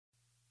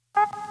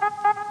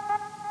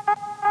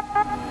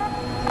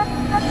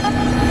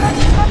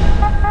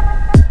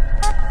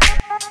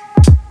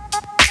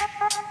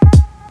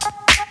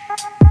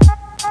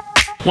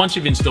Once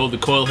you've installed the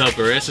coil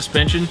helper air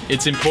suspension,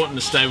 it's important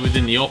to stay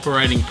within the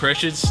operating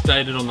pressures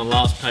stated on the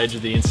last page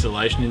of the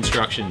installation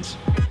instructions.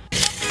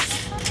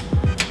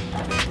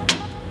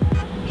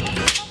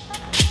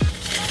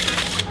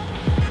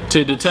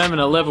 To determine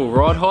a level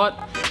ride height,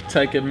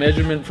 take a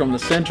measurement from the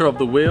centre of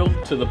the wheel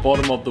to the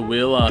bottom of the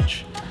wheel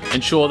arch.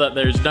 Ensure that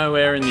there is no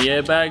air in the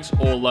airbags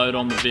or load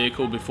on the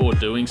vehicle before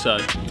doing so.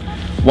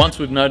 Once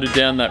we've noted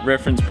down that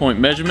reference point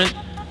measurement,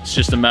 it's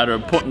just a matter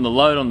of putting the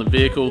load on the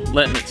vehicle,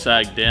 letting it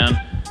sag down,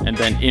 and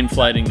then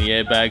inflating the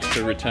airbags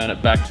to return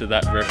it back to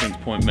that reference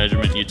point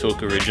measurement you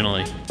took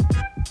originally.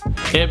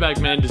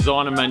 Airbag Man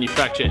design and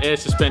manufacture air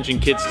suspension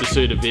kits to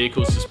suit a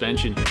vehicle's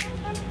suspension.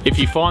 If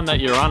you find that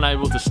you're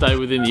unable to stay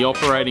within the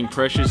operating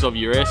pressures of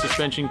your air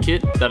suspension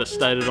kit that are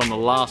stated on the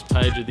last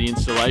page of the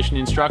installation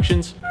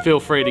instructions, feel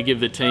free to give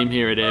the team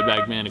here at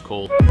Airbag Man a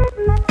call.